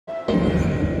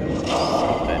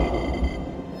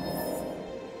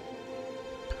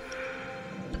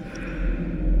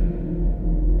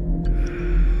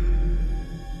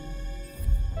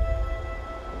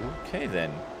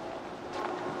then.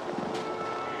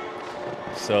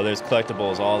 So there's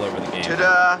collectibles all over the game.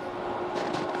 Ta-da!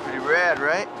 Pretty rad,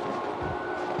 right?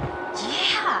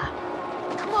 Yeah.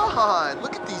 Come on,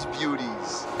 look at these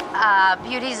beauties.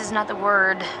 Beauties is not the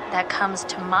word that comes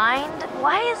to mind.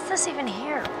 Why is this even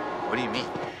here? What do you mean?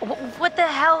 What the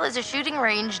hell is a shooting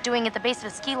range doing at the base of a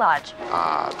ski lodge?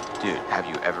 Dude, have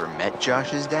you ever met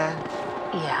Josh's dad?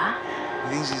 Yeah?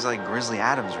 He thinks he's like Grizzly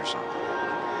Adams or something.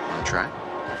 Wanna try?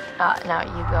 No,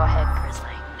 you go ahead, Grizzly.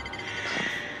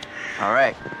 All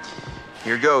right,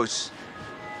 here goes.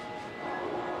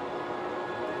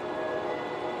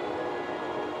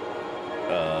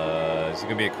 Is it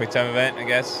gonna be a quick time event, I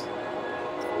guess?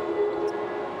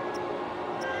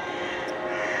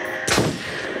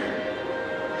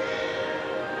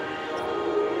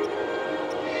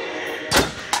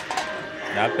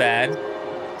 Not bad.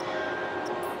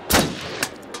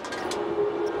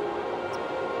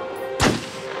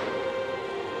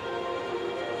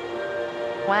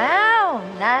 Wow,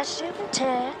 nice shooting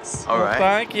tits. All right.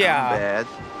 Thank ya. I'm bad.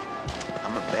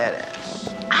 I'm a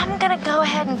badass. I'm gonna go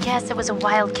ahead and guess it was a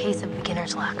wild case of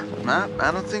beginner's luck. Nah,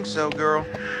 I don't think so, girl.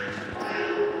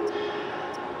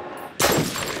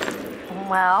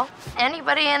 Well,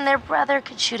 anybody and their brother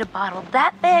could shoot a bottle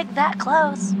that big, that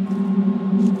close.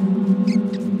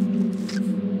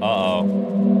 Uh-oh.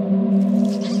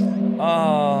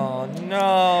 Oh,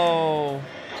 no.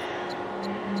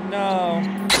 No.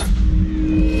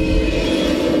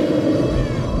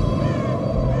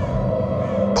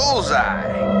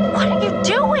 Bullseye! What are you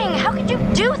doing? How could you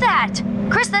do that?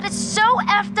 Chris, that is so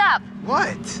effed up.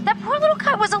 What? That poor little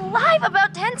guy was alive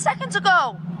about 10 seconds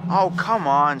ago. Oh, come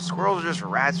on. Squirrels are just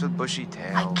rats with bushy I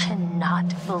tails.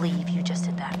 cannot believe you just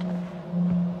did that.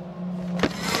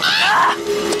 Ah!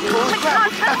 Oh my God,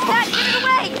 cut that! Get it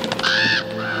away!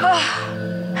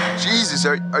 Jesus,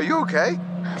 are you okay?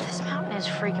 This mountain is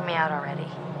freaking me out already.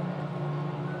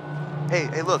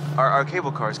 Hey, look, our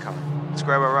cable car's coming. Let's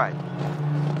grab our ride.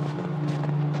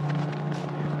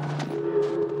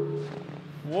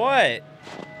 What?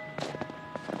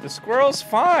 The squirrel's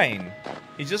fine.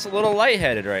 He's just a little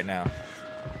lightheaded right now.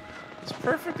 It's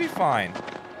perfectly fine.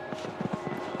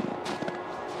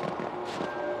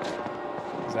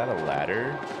 Is that a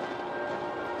ladder?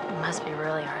 It must be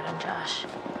really hard on Josh.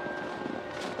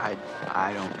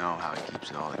 I don't know how he keeps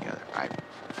it all together. I mean,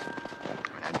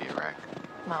 I'd be a wreck.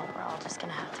 Well, we're all just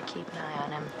gonna have to keep an eye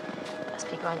on him. Must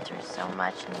be going through so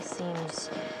much, and he seems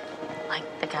like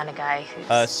the kind of guy who's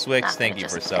Swix, not thank gonna you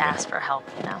for just subbing. ask for help,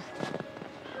 you know?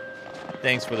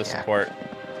 Thanks for the support.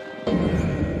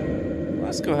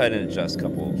 Let's go ahead and adjust a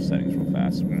couple of settings real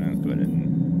fast. We're gonna go ahead and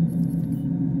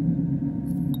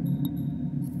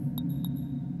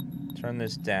turn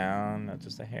this down, not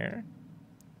just a hair.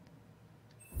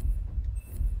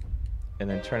 And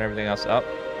then turn everything else up.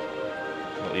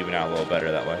 We'll even out a little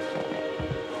better that way.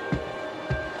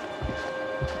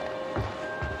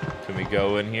 Can we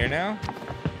go in here now?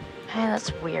 Hey,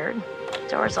 that's weird.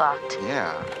 Door's locked.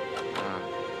 Yeah.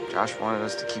 Josh wanted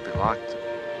us to keep it locked,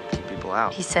 keep people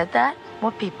out. He said that?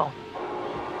 What people?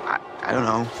 I don't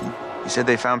know. He said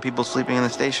they found people sleeping in the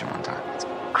station one time. It's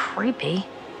creepy.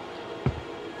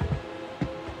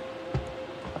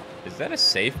 Is that a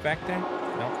safe back there?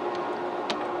 No.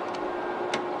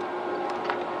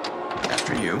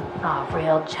 After you. Oh,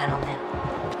 real gentleman.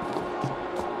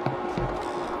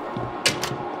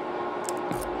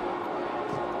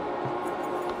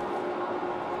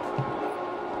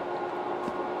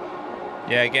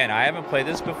 Yeah, again, I haven't played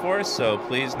this before, so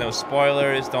please no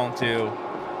spoilers.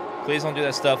 Please don't do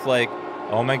that stuff like,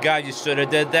 oh my God, you should have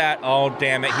did that. Oh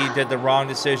damn it, he did the wrong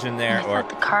decision there. I thought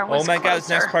the car was oh my God, this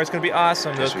next closer. part's gonna be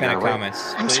awesome. Those kind of wait.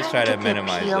 comments. I'm Please trying try to to get the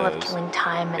minimize appeal of those. killing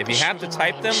time at If the you have to shooting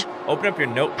type range. them, open up your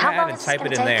How notepad long and is this type it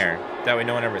gonna in take? there. That way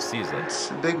no one ever sees it.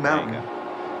 It's a big There mountain. you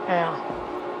go.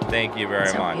 Yeah. Thank you very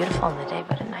It's so much. beautiful in the day,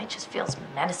 but at night just feels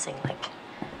menacing, like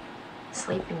a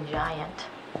sleeping giant.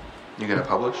 You gonna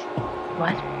publish?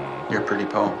 What? Your pretty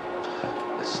poem.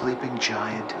 The Sleeping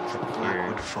Giant of the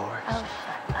Blackwood Forest. Oh,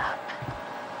 shut up.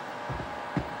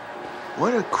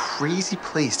 What a crazy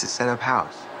place to set up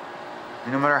house. I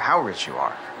mean, no matter how rich you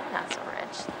are. They're not so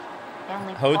rich. They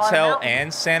only Hotel bought a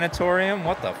and sanatorium?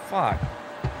 What the fuck?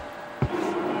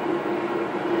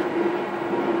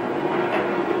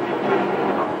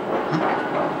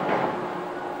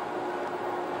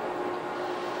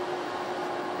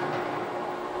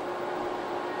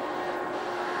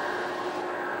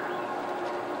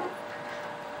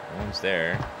 No one's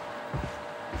there.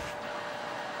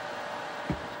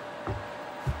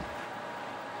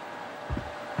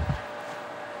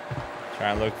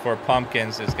 Try and look for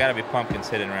pumpkins. There's got to be pumpkins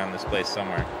hidden around this place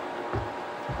somewhere.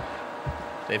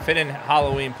 They fit in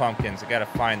Halloween pumpkins. I gotta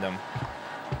find them.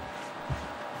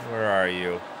 Where are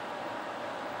you?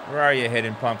 Where are you,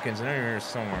 hidden pumpkins? I know you're here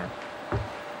somewhere.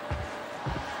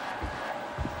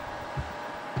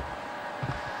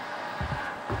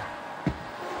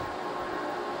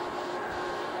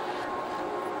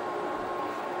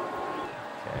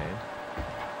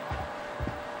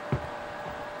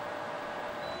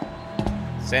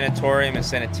 Sanatorium and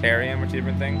sanitarium are two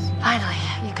different things. Finally,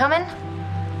 you coming?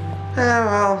 Yeah,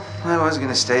 well, I was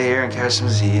gonna stay here and catch some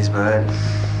Z's, but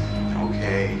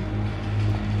okay.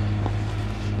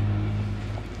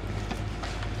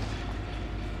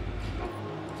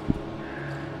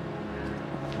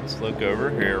 Let's look over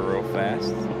here real fast.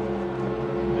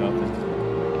 Nothing.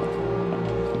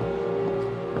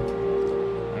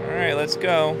 All right, let's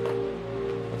go.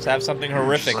 Let's have something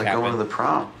horrific Just like happen. going to the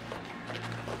prom.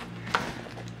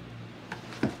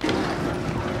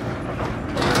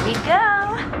 We go.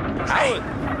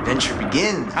 Adventure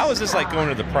begins. How is this like going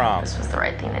to the prom? This was the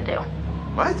right thing to do.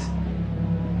 What?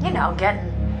 You know,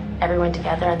 getting everyone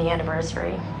together on the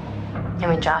anniversary. I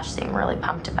mean, Josh seemed really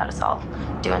pumped about us all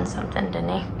doing something, didn't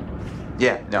he?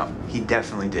 Yeah, no, he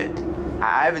definitely did.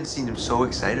 I haven't seen him so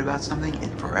excited about something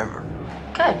in forever.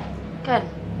 Good, good.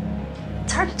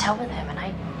 It's hard to tell with him, and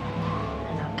I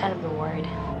don't know, kind of been worried.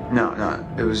 No,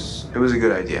 it was a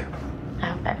good idea. I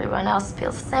hope everyone else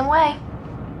feels the same way.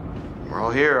 We're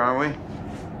all here, aren't we?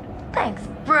 Thanks,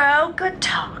 bro. Good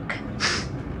talk.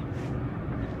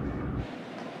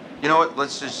 You know what?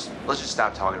 Let's just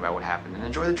stop talking about what happened and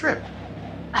enjoy the trip.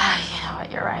 You know what?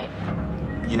 You're right.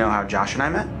 You know how Josh and I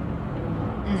met?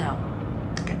 No.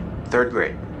 Okay, 3rd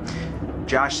grade.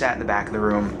 Josh sat in the back of the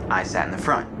room, I sat in the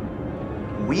front.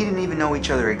 We didn't even know each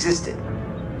other existed.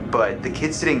 But the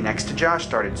kid sitting next to Josh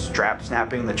started strap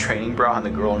snapping the training bra on the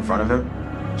girl in front of him.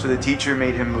 So the teacher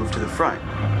made him move to the front,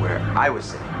 where I was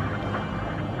sitting.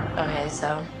 Okay,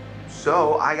 so.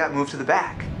 So I got moved to the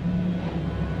back.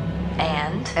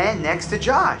 And? And next to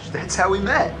Josh. That's how we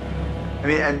met. I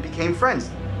mean, and became friends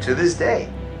to this day.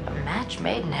 A match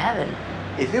made in heaven.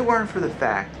 If it weren't for the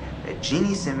fact that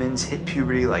Jeannie Simmons hit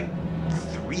puberty like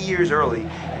 3 years early,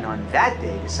 and on that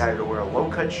day decided to wear a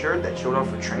low-cut shirt that showed off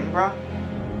her training bra,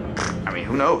 I mean,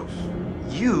 who knows?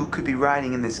 You could be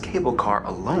riding in this cable car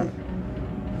alone.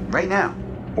 Right now.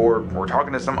 Or we're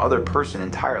talking to some other person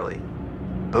entirely.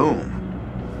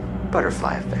 Boom.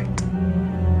 Butterfly effect.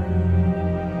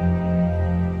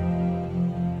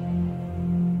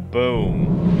 Boom.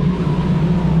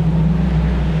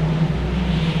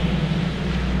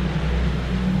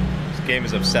 This game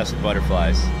is obsessed with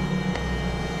butterflies.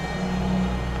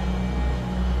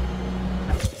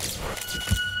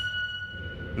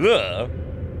 Ugh.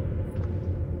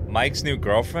 Mike's new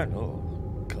girlfriend?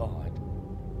 Oh, God.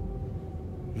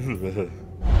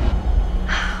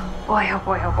 Boy, oh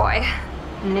boy, oh boy.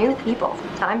 New people.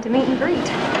 Time to meet and greet.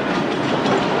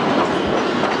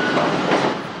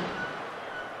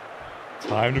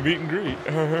 Time to meet and greet.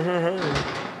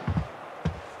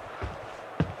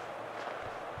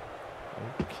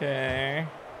 Okay.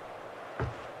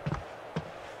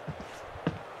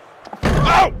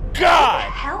 Oh,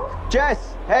 God! Hell?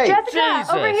 Jess, hey! Jessica, Jesus.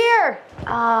 over here!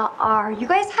 Are you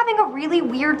guys having a really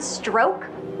weird stroke?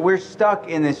 We're stuck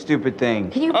in this stupid thing.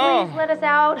 Can you please Oh. let us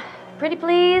out? Pretty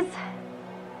please?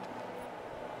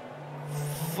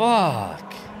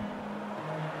 Fuck.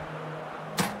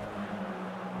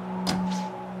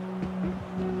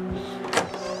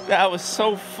 That was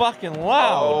so fucking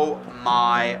loud. Oh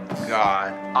my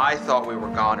God. I thought we were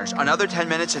goners. Another 10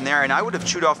 minutes in there and I would have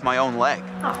chewed off my own leg.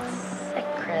 Oh, sick,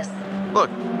 Chris. Look,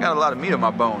 got a lot of meat on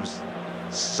my bones.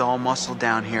 This is all muscle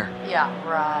down here. Yeah,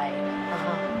 right.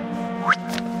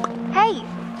 Hey!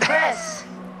 Chris!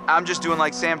 I'm just doing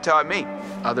like Sam taught me.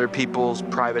 Other people's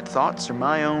private thoughts are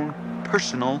my own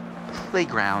personal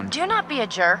playground. Do not be a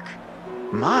jerk.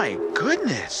 My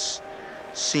goodness.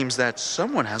 Seems that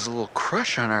someone has a little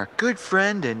crush on our good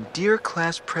friend and dear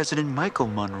class president Michael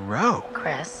Monroe.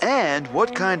 Chris. And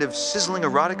what kind of sizzling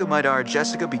erotica might our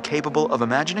Jessica be capable of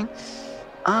imagining?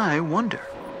 I wonder.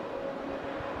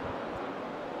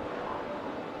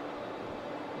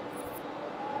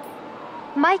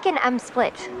 Mike and M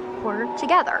split. We're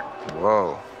together.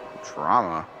 Whoa,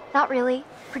 drama. Not really.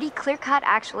 Pretty clear cut,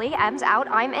 actually. M's out,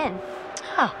 I'm in.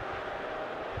 Huh.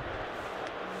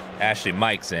 Actually,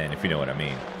 Mike's in, if you know what I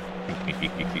mean.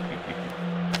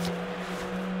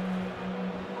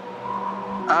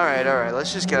 All right,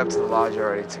 let's just get up to the lodge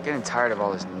already. It's getting tired of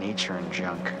all this nature and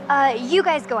junk. You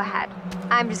guys go ahead.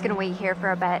 I'm just gonna wait here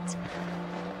for a bit.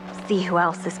 See who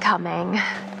else is coming.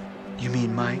 You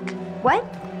mean Mike? What?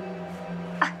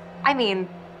 I mean,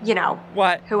 you know,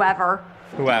 What? whoever.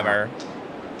 Whoever.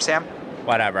 Sam?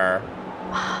 Whatever.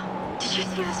 Did you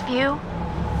see this view?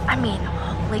 I mean,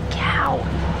 holy cow.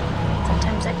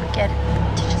 Sometimes I forget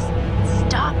to just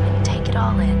stop and take it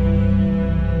all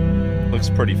in. Looks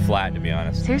pretty flat, to be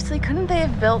honest. Seriously, couldn't they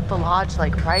have built the lodge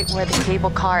like right where the cable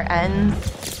car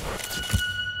ends?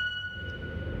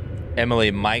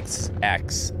 Emily, Mike's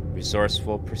ex.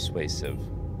 Resourceful, persuasive.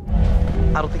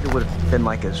 I don't think it would have been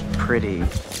like as pretty.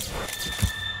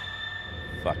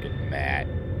 Fucking Matt.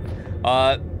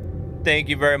 Thank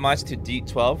you very much to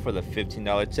D12 for the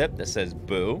 $15 tip that says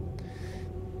boo.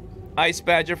 Ice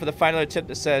Badger for the $5 tip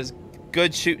that says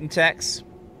good shooting Tex.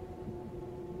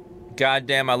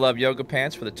 Goddamn, I love yoga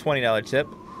pants for the $20 tip.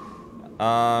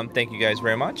 Thank you guys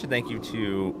very much. And thank you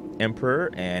to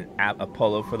Emperor and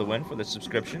Apollo for the win for the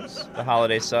subscriptions, the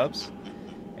holiday subs.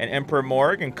 And Emperor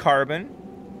Morg and Carbon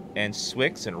and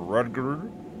Swix and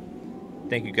Rudger.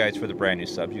 Thank you guys for the brand new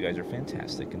subs. You guys are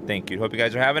fantastic. And thank you. Hope you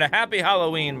guys are having a happy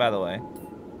Halloween, by the way.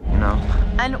 No.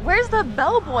 And where's the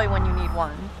bellboy when you need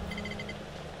one?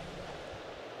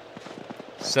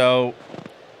 So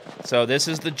this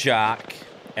is the jock,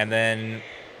 and then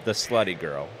the slutty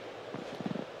girl,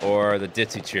 or the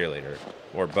ditzy cheerleader,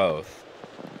 or both.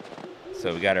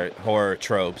 So we got our horror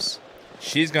tropes.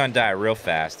 She's gonna die real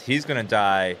fast. He's gonna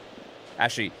die.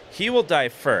 Actually, he will die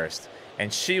first,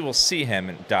 and she will see him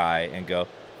and die and go.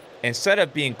 Instead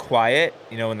of being quiet,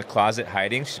 you know, in the closet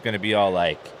hiding, she's gonna be all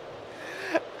like,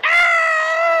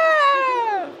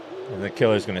 ah! And the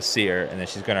killer's gonna see her, and then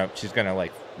she's gonna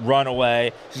like run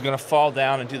away. She's gonna fall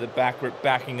down and do the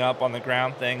backing up on the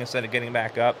ground thing instead of getting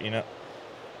back up, you know.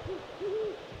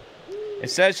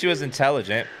 It says she was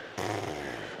intelligent.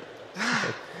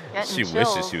 She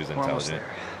wishes she was intelligent.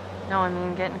 No, I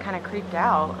mean getting kind of creeped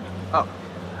out. Oh,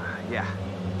 yeah.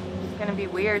 It's gonna be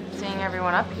weird seeing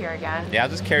everyone up here again. Yeah, I'll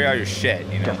just carry all your shit,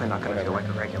 you know. Definitely not gonna feel like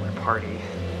a regular party.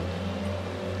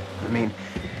 I mean,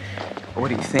 what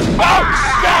do you think?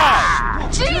 Oh,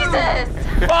 God! Jesus!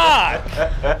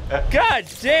 Fuck! God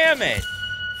damn it!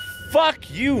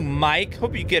 Fuck you, Mike.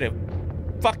 Hope you get a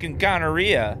fucking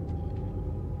gonorrhea.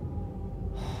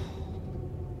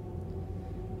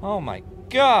 Oh my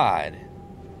God.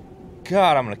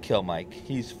 God, I'm gonna kill Mike.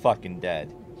 He's fucking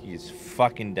dead. He's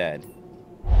fucking dead.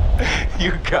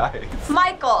 You guys.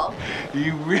 Michael!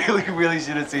 You really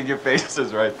should have seen your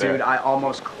faces right there. Dude, I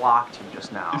almost clocked you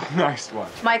just now. Nice one.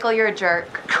 Michael, you're a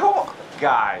jerk. Cool.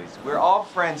 Guys, we're all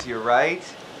friends here, right?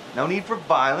 No need for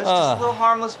violence, just a little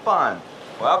harmless fun.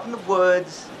 We're up in the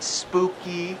woods, it's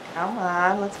spooky. Come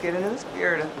on, let's get into the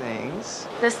spirit of things.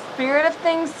 The spirit of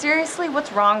things? Seriously,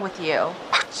 what's wrong with you?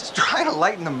 Just trying to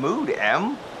lighten the mood,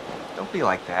 Em. Don't be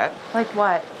like that. Like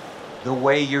what? The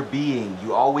way you're being,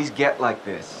 you always get like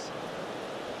this.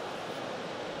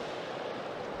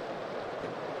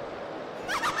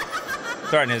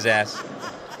 Threaten his ass.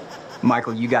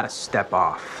 Michael, you gotta step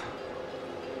off.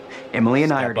 Emily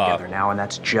and I are Step off. together now, and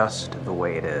that's just the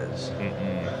way it is.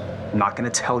 Mm-mm. I'm not gonna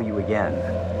tell you again.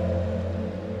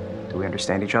 Do we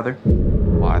understand each other?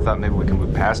 Well, I thought maybe we can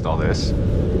move past all this.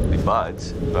 Be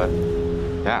buds, but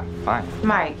yeah, fine.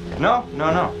 Mike. No,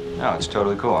 it's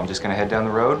totally cool. I'm just gonna head down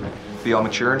the road, be all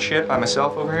mature and shit by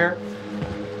myself over here.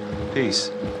 Peace.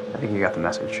 I think you got the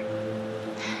message.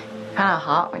 Kinda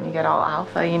hot when you get all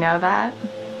alpha, you know that?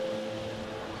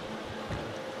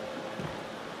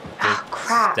 Oh,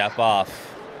 crap. Step off.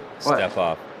 What? Step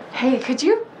off. Hey, could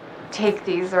you take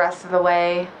these the rest of the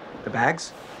way? The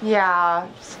bags? Yeah,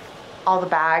 just all the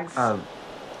bags.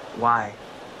 Why?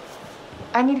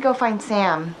 I need to go find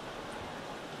Sam.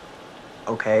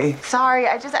 Okay. Sorry,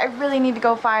 I really need to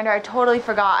go find her. I totally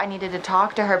forgot I needed to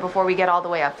talk to her before we get all the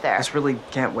way up there. This really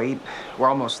can't wait. We're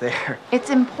almost there. It's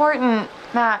important.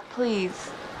 Matt, please.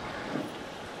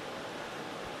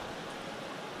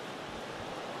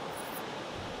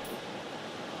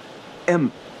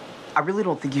 Em, I really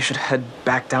don't think you should head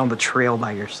back down the trail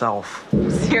by yourself.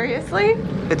 Seriously?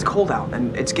 It's cold out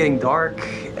and it's getting dark.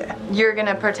 You're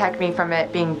gonna protect me from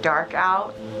it being dark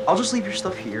out? I'll just leave your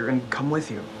stuff here and come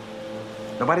with you.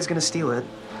 Nobody's gonna steal it.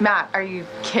 Matt, are you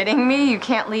kidding me? You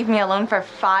can't leave me alone for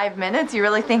 5 minutes? You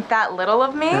really think that little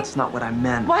of me? That's not what I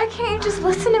meant. Why can't you just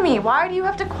listen to me? Why do you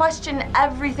have to question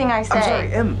everything I say? I'm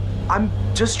sorry, Em. I'm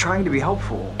just trying to be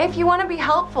helpful. If you want to be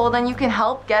helpful, then you can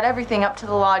help get everything up to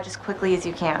the lodge as quickly as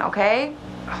you can, okay?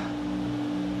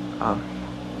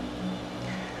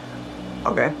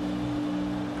 Okay.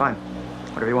 Fine.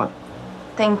 Whatever you want.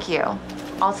 Thank you.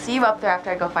 I'll see you up there after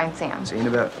I go find Sam. See you in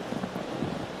a bit.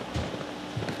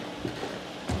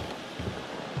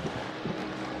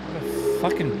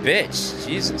 Fucking bitch.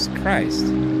 Jesus Christ.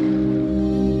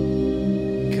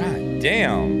 God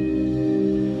damn.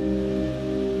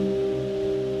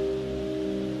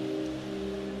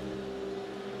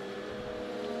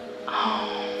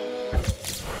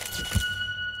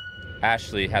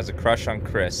 Ashley has a crush on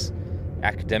Chris.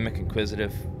 Academic,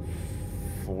 inquisitive,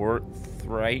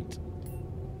 forthright.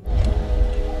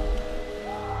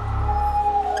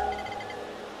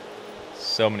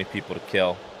 So many people to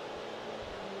kill.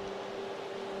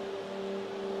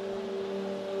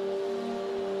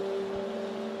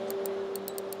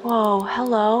 Whoa,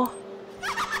 hello.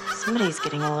 Somebody's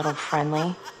getting a little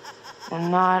friendly. And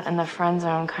not in the friend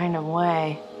zone kind of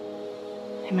way.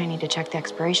 They might need to check the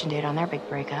expiration date on their big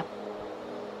breakup.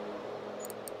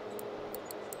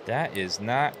 That is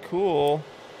not cool.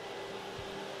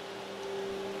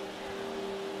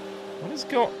 What is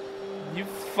going... You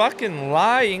fucking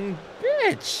lying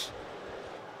bitch.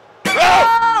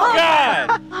 Oh,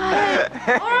 God!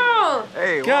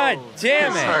 Hey, God whoa.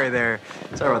 damn it. Sorry there.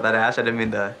 Sorry about that, Ash. I didn't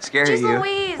mean to scare Jeez you.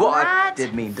 Louise, well, I Matt.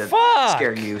 did mean to Fuck.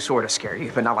 scare you, sort of scare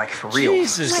you, but not like for real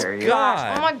Jesus scare you.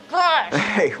 God. Oh my gosh!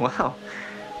 Hey, wow.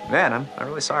 Man, I'm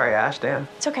really sorry, Ash. Damn.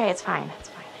 It's okay, it's fine, it's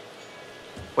fine.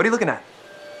 What are you looking at?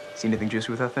 See anything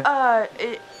juicy with that thing?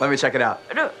 It, Let me check it out.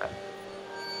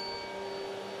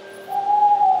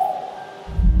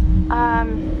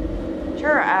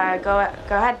 Sure, go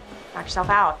ahead. Knock yourself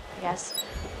out, I guess.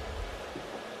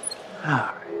 All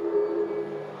right.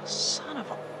 Son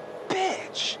of a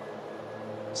bitch.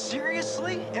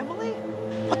 Seriously, Emily?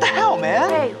 What the hell, man?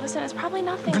 Hey, listen, it's probably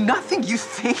nothing. Nothing, you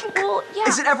think? Well, yeah.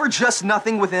 Is it ever just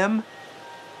nothing with him?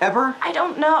 Ever? I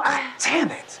don't know.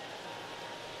 Damn it.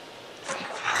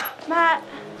 Matt.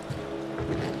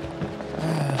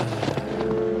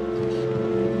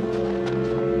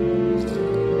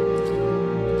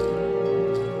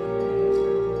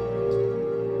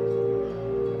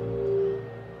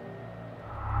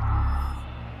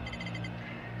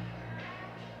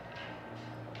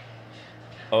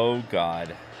 Oh,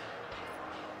 God.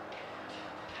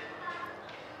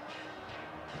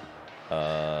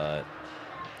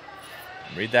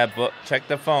 Read that book. Check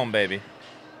the phone, baby.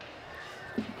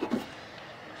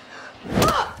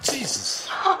 Jesus.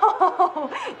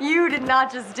 Oh, you did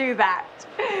not just do that.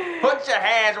 Put your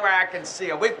hands where I can see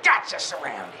them. We've got you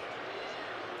surrounded.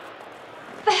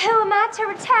 But who am I to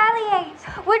retaliate?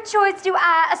 What choice do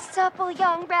I, a supple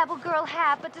young rebel girl,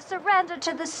 have but to surrender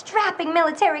to the strapping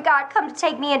military guard come to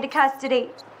take me into custody?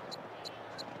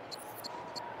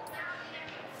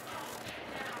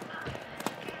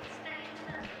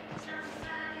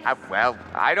 Well,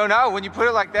 I don't know when you put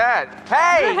it like that.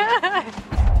 Hey!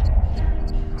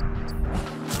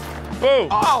 Whoa!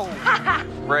 Oh!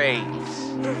 Raise.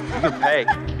 Hey,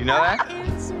 you know that?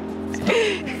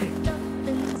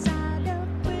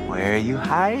 Where are you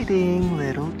hiding,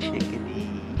 little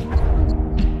chickadee?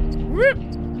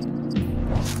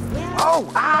 Oh!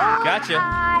 Ah! Gotcha.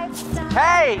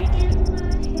 Hey!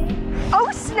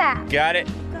 Oh, snap! Got it.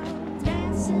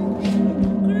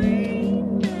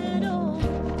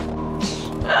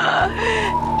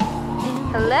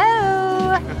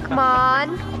 Hello? Come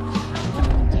on.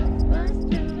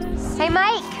 Hey,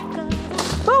 Mike.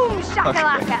 Boom,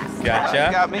 shakalaka. You Gotcha.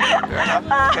 got me? Fair enough.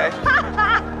 Okay.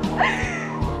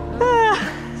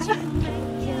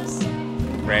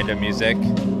 Random music.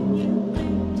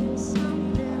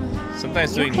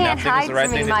 Sometimes You doing can't nothing is hide the right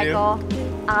from me, thing to do.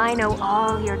 Michael. I know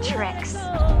all your tricks.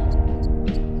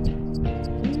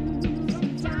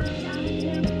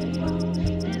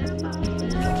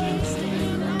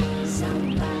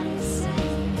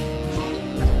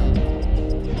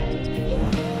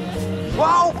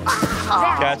 Whoa!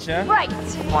 Ah! Gotcha. Right.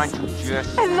 Why don't you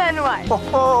just... And then what?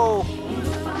 Oh!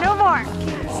 No more.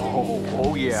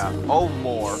 Oh, yeah. Oh,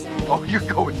 more. Oh, you're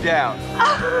going down.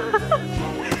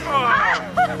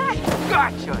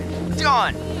 Gotcha.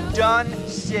 Done. Done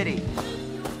city.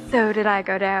 So did I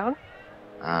go down?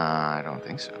 I don't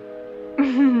think so.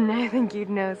 I think you'd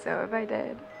know so if I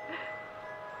did.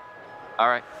 All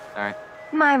right.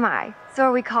 My. So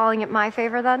are we calling it my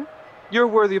favor then? You're a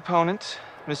worthy opponent,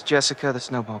 Miss Jessica, the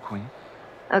Snowball Queen.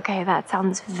 Okay, that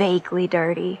sounds vaguely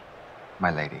dirty.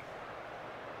 My lady.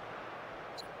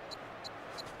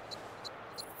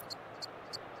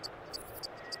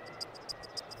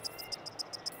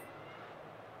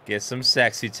 Get some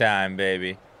sexy time,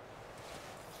 baby.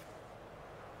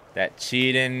 That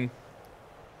cheating.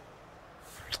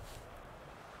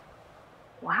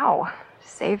 Wow.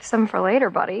 Save some for later,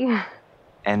 buddy.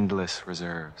 Endless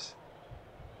reserves.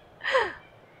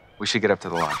 We should get up to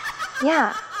the lodge.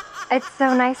 Yeah. It's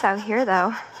so nice out here,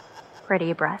 though.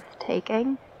 Pretty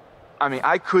breathtaking. I mean,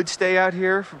 I could stay out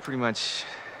here for pretty much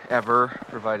ever,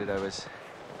 provided I was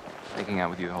making out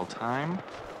with you the whole time.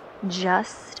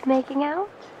 Just making out?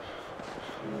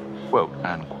 Quote,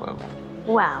 unquote.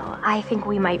 Well, I think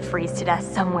we might freeze to death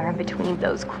somewhere in between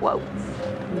those quotes.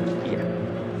 Yeah.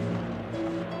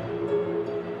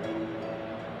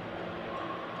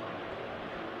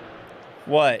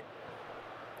 What?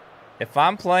 If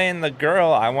I'm playing the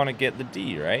girl, I want to get the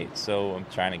D, right? So I'm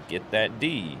trying to get that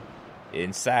D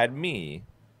inside me.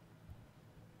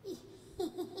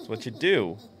 That's what you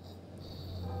do.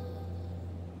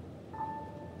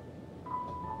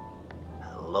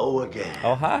 Hello again.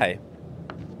 Oh, hi.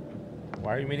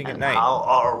 Why are you meeting at night? How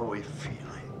are we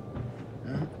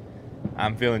feeling?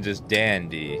 I'm feeling just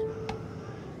dandy.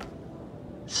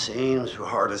 Seems we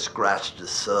hardly scratched the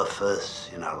surface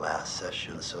in our last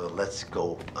session, so let's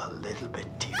go a little bit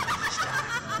deeper this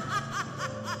time.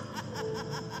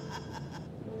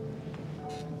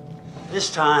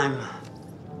 This time,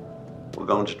 we're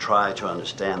going to try to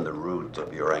understand the root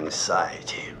of your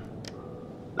anxiety.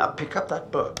 Now pick up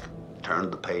that book, turn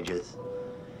the pages.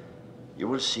 You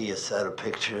will see a set of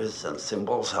pictures and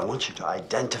symbols. I want you to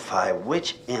identify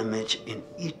which image in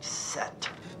each set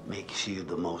makes you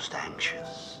the most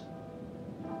anxious.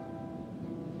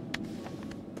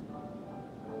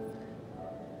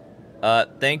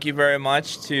 Thank you very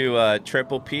much to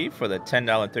Triple P for the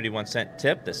 $10.31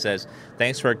 tip that says,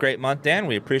 thanks for a great month, Dan.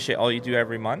 We appreciate all you do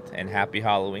every month, and happy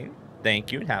Halloween.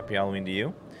 Thank you, and happy Halloween to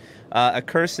you.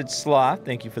 Accursed Sloth,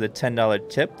 thank you for the $10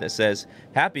 tip that says,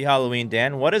 happy Halloween,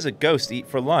 Dan. What does a ghost eat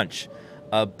for lunch?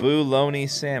 A bologna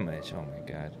sandwich. Oh, my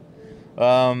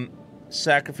God.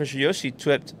 Sacrificial Yoshi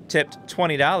tipped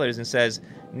 $20 and says,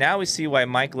 now we see why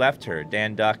Mike left her.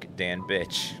 Dan Duck, Dan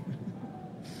Bitch.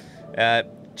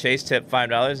 Chase tipped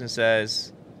 $5 and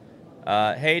says,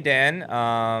 hey, Dan,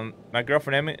 my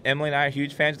girlfriend Emily and I are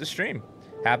huge fans of the stream.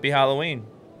 Happy Halloween.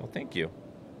 Well, thank you.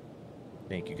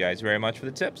 Thank you guys very much for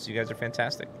the tips. You guys are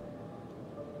fantastic.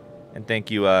 And thank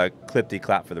you, Clipty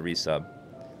Clap, for the resub.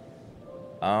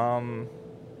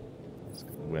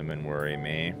 Women worry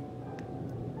me.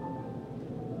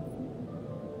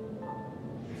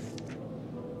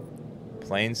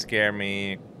 Planes scare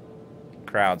me.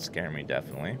 Crowds scare me,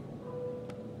 definitely.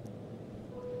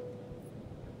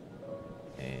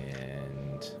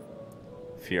 And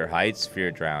fear heights,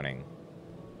 fear drowning.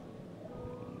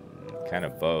 Kind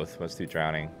of both. Let's do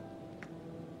drowning.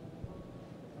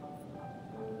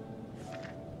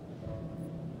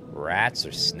 Rats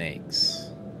or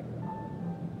snakes?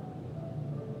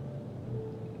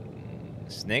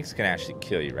 Snakes can actually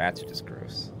kill you. Rats are just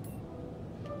gross.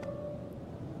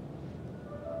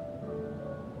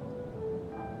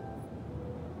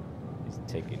 He's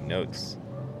taking notes.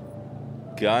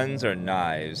 Guns or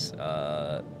knives?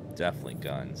 Definitely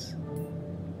guns.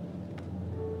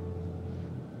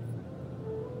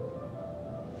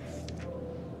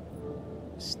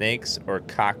 Snakes or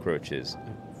cockroaches?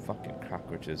 Ooh, fucking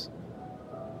cockroaches.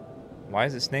 Why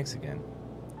is it snakes again?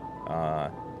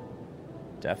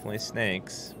 Definitely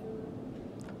snakes.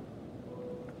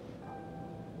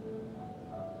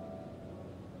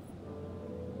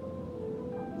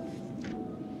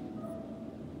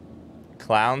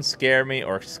 Clowns scare me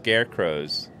or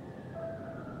scarecrows?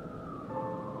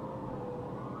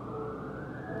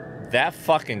 That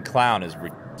fucking clown is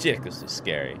ridiculously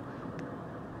scary.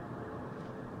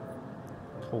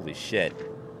 Holy shit.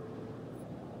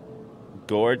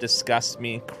 Gore disgusts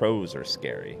me. Crows are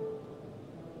scary.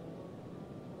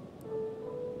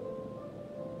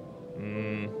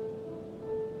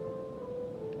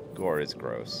 Gore is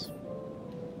gross.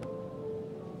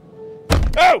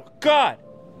 Oh, God!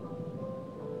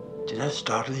 Did I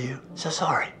startle you? So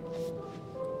sorry.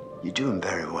 You're doing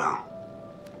very well.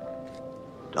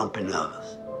 Don't be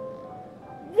nervous.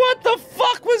 What the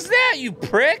fuck was that, you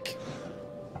prick?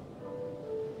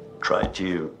 Try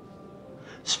to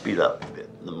speed up a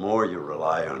bit. The more you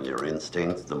rely on your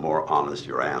instincts, the more honest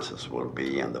your answers will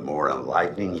be, and the more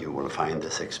enlightening you will find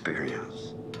this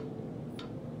experience.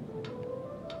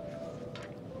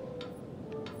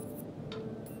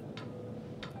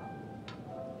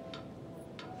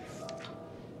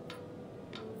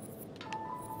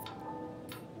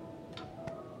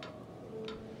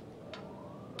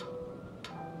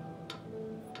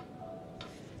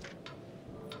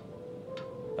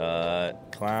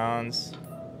 Clowns.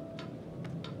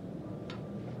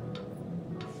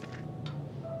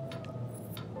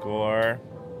 Gore.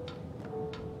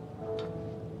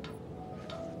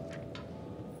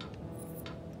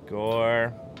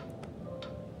 Gore.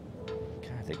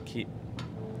 God, they keep...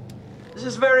 This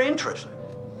is very interesting.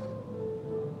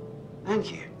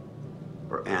 Thank you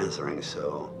for answering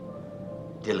so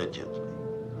diligently.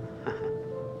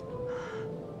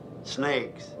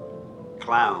 Snakes,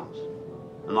 clowns,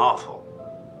 and awful.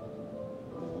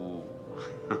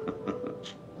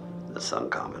 The sun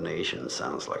combination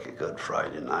sounds like a good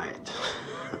Friday night.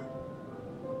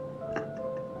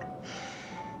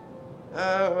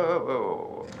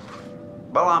 Well,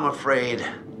 I'm afraid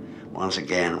Once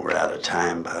again, we're out of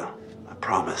time, but I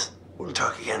promise we'll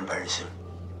talk again very soon.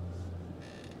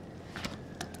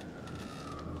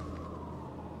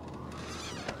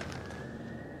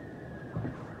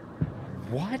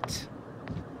 What?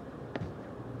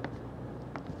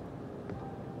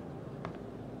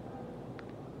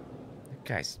 That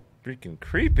guy's freaking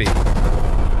creepy.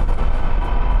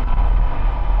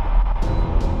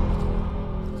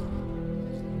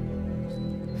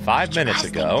 Five minutes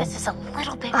ago. This is a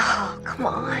little bit. Oh, come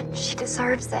on. She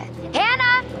deserves it.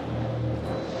 Hannah!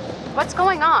 What's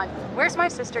going on? Where's my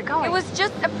sister going? It was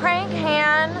just a prank,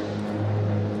 Han.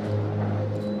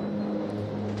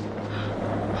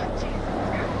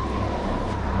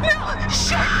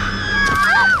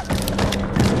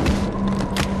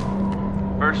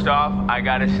 First off, I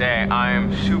gotta say, I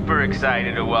am super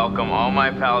excited to welcome all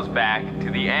my pals back to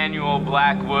the annual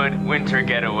Blackwood Winter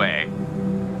Getaway.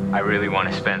 I really want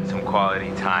to spend some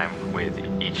quality time with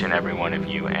each and every one of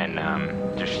you and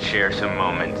just share some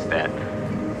moments that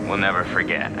we'll never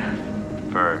forget.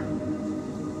 For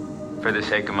the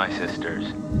sake of my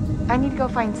sisters. I need to go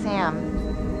find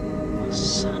Sam.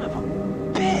 Son of a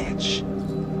bitch.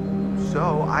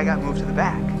 So I got moved to the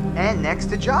back and next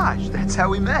to Josh. That's how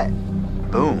we met.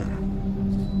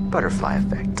 Boom. Butterfly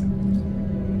effect.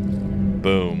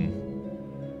 Boom.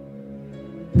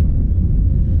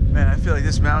 Man, I feel like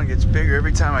this mountain gets bigger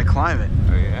every time I climb it.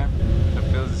 Oh yeah? That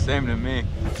feels the same to me.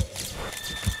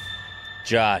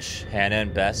 Josh, Hannah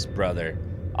and Beth's brother,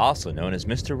 also known as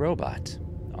Mr. Robot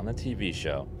on the TV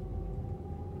show.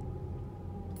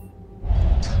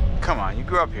 Come on, you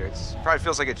grew up here. It probably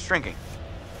feels like it's shrinking.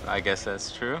 I guess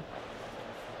that's true.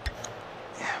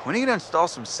 When are you gonna install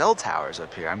some cell towers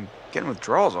up here? I'm getting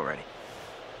withdrawals already.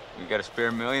 You got a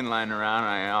spare million lying around,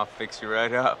 and I'll fix you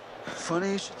right up.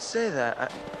 Funny you should say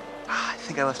that. I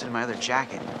think I left it in my other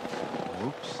jacket.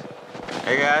 Oops.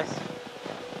 Hey guys,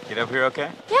 get up here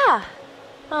okay? Yeah.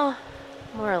 Well,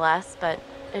 more or less, but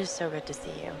it is so good to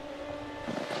see you.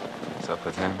 What's up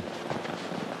with him?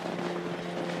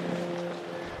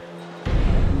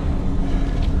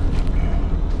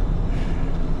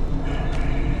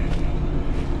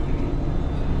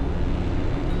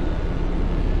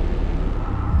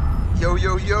 Yo,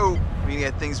 yo, yo. We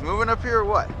get things moving up here or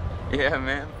what? Yeah,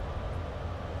 man.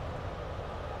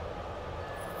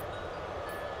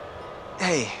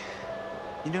 Hey,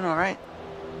 you doing all right?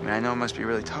 I mean, I know it must be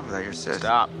really tough without your sis.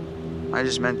 Stop. I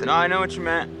just meant that. No, I know what you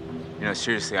meant. You know,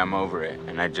 seriously, I'm over it.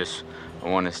 And I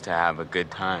want us to have a good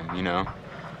time, you know?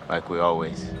 Like we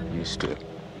always used to.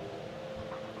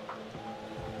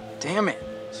 Damn it.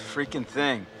 This freaking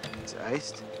thing. It's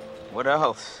iced. What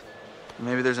else?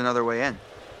 Maybe there's another way in.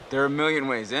 There are a million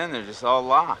ways in. They're just all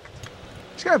locked.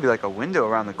 There's gotta be like a window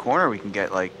around the corner we can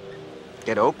get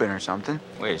open or something.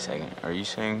 Wait a second. Are you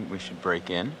saying we should break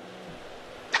in?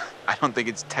 I don't think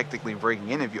it's technically breaking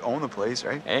in if you own the place,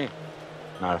 right? Hey,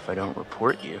 not if I don't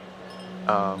report you.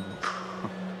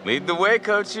 Lead the way,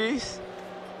 Coachies.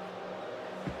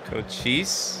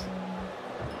 Coachies?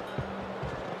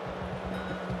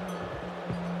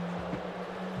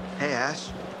 Hey, Ash.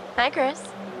 Hi, Chris.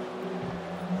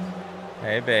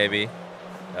 Hey, baby.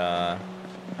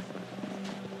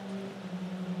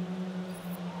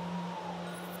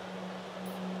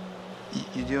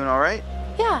 You doing all right?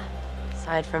 Yeah.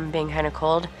 Aside from being kind of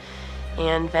cold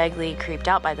and vaguely creeped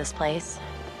out by this place.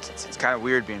 It's kind of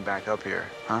weird being back up here,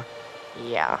 huh?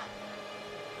 Yeah.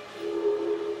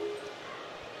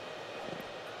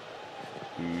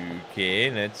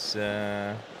 Okay, let's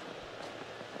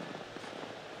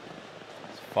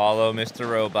follow Mr.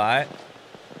 Robot.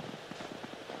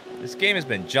 This game has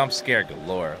been jump scare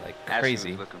galore, like crazy.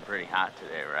 Ashley was looking pretty hot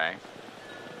today, right?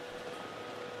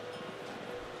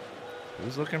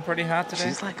 Who's looking pretty hot today?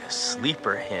 She's like a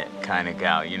sleeper hit kind of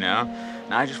gal, you know?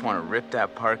 And I just want to rip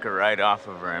that parka right off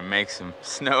of her and make some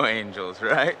snow angels,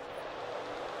 right?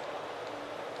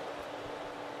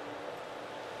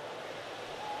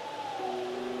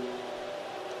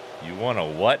 You want a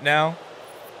what now?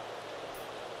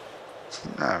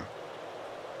 No.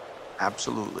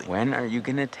 Absolutely. When are you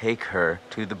gonna take her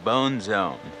to the bone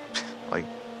zone? Like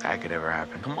that could ever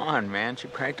happen. Come on, man. She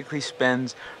practically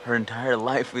spends her entire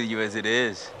life with you as it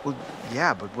is. Well,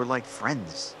 yeah, but we're like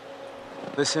friends.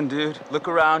 Listen, dude, look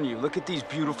around you. Look at these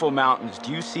beautiful mountains.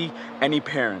 Do you see any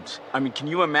parents? I mean, can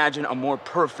you imagine a more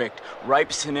perfect,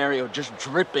 ripe scenario just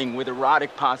dripping with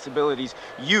erotic possibilities?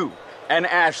 You and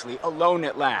Ashley alone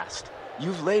at last.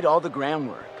 You've laid all the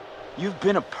groundwork. You've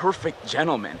been a perfect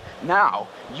gentleman. Now,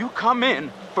 you come in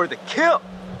for the kill.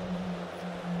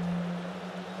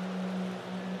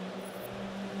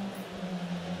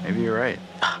 Maybe you're right.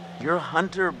 You're a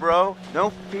hunter, bro.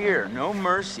 No fear, no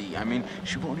mercy. I mean,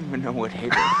 she won't even know what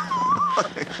hit her.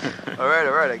 All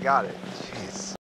right, I got it.